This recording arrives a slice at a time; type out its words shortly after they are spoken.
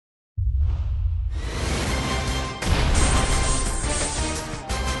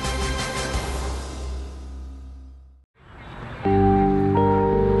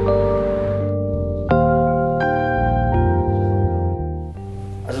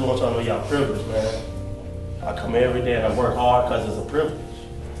just want y'all to know y'all privileged, man. I come here every day and I work hard because it's a privilege.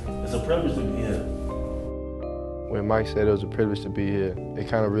 It's a privilege to be here. When Mike said it was a privilege to be here, it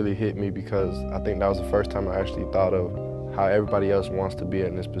kind of really hit me because I think that was the first time I actually thought of how everybody else wants to be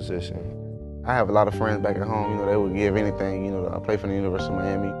in this position. I have a lot of friends back at home, they would give anything, I play for the University of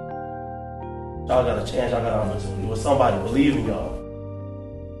Miami. Y'all got a chance, y'all got an opportunity with somebody believe in y'all.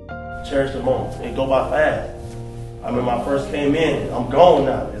 Cherish the moment. It go by fast. I remember I first came in, I'm gone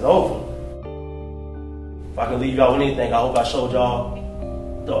now, it's over. If I can leave y'all with anything, I hope I showed y'all,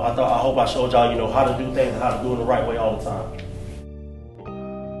 how to do things and how to do it the right way all the time.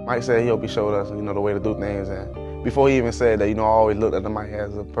 Mike said he hope he showed us, the way to do things. And before he even said that, I always looked at Mike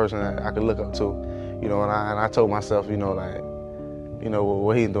as a person that I could look up to, and I told myself,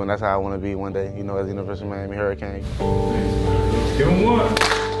 what he's doing, that's how I want to be one day, as the University of Miami Hurricane. Give him one.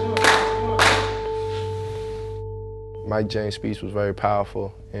 Mike James' speech was very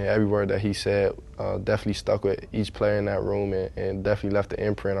powerful, and every word that he said definitely stuck with each player in that room and definitely left an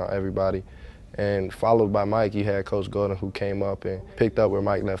imprint on everybody. And followed by Mike, you had Coach Gordon, who came up and picked up where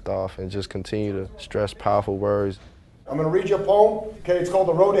Mike left off and just continued to stress powerful words. I'm going to read you a poem. Okay, it's called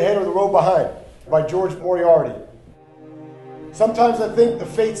The Road Ahead or The Road Behind by George Moriarty. Sometimes I think the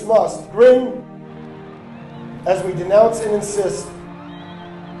fates must grin as we denounce and insist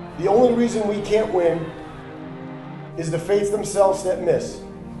the only reason we can't win is the fates themselves that miss.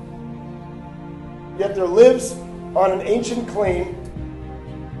 Yet there lives on an ancient claim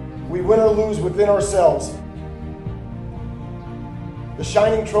we win or lose within ourselves. The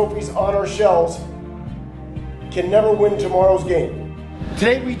shining trophies on our shelves can never win tomorrow's game.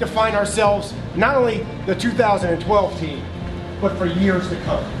 Today we define ourselves not only the 2012 team, but for years to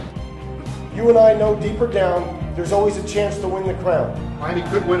come. You and I know deeper down there's always a chance to win the crown. Miami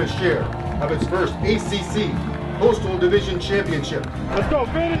could win a share of its first ACC Coastal Division Championship. Let's go,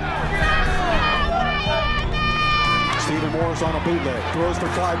 finish! Stephen Morris on a bootleg, throws for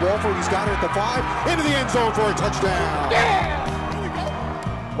Clyde Wolford, he's got it at the 5, into the end zone for a touchdown.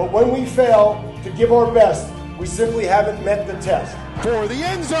 Yeah! But when we fail to give our best, we simply haven't met the test. For the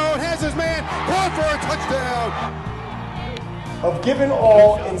end zone, has his man, caught for a touchdown. Of giving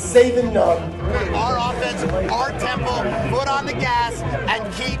all and saving none. Our offense, our tempo, foot on the gas,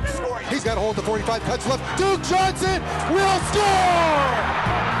 and keep scoring. He's got a hold of the 45, cuts left. Duke Johnson will score!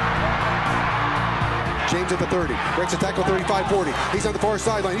 James at the 30, breaks a tackle 35-40. He's on the far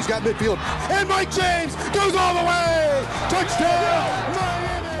sideline, he's got midfield. And Mike James goes all the way! Touchdown,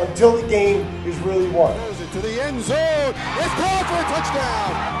 Miami! Until the game is really won. To the end zone, it's called for a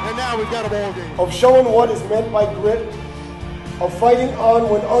touchdown! And now we've got a ball game. Of showing what is meant by grit, of fighting on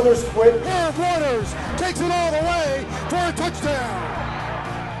when others quit. Herb Waters takes it all the way for a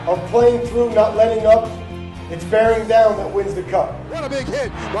touchdown. Of playing through, not letting up. It's bearing down that wins the cup. What a big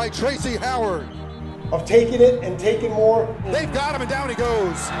hit by Tracy Howard. Of taking it and taking more. They've got him and down he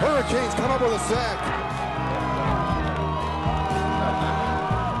goes. Hurricanes come up with a sack.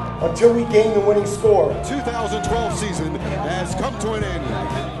 Until we gain the winning score. 2012 season has come to an end.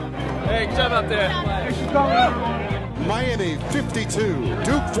 Hey, jump up there. Miami 52,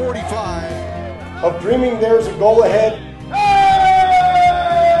 Duke 45. Of dreaming there's a goal ahead. Hey!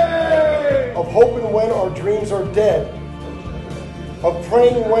 Of hoping when our dreams are dead. Of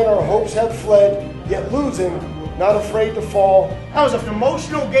praying when our hopes have fled, yet losing, not afraid to fall. That was an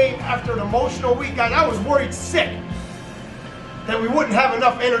emotional game after an emotional week, guys. I was worried sick that we wouldn't have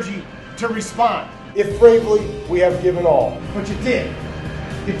enough energy to respond. If bravely we have given all. But you did.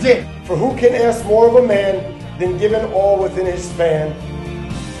 You did. For who can ask more of a man than given all within his span?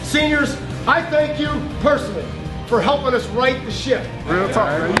 Seniors, I thank you personally for helping us right the ship. Real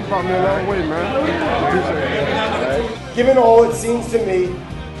talk, man. You brought me a long way, man. Given all, it seems to me,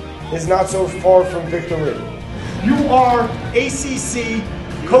 is not so far from victory. You are ACC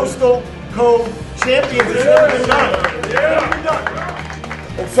Coastal Cove champions. It's never been done.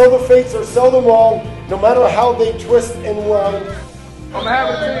 And so the fates are seldom wrong, no matter how they twist and wind. I'm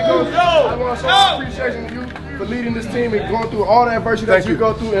having a team go. I want to show appreciation to you for leading this team and going through all the adversity that you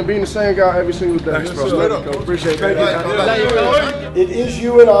go through and being the same guy every single day. Thanks, bro. Appreciate it. It is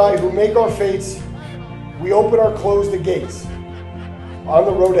you and I who make our fates. We open or close the gates. On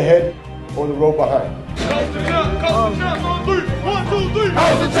the road ahead or the road behind. Coast to jump, on 3. 1, 2, 3.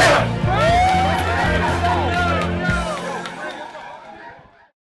 Coast to jump.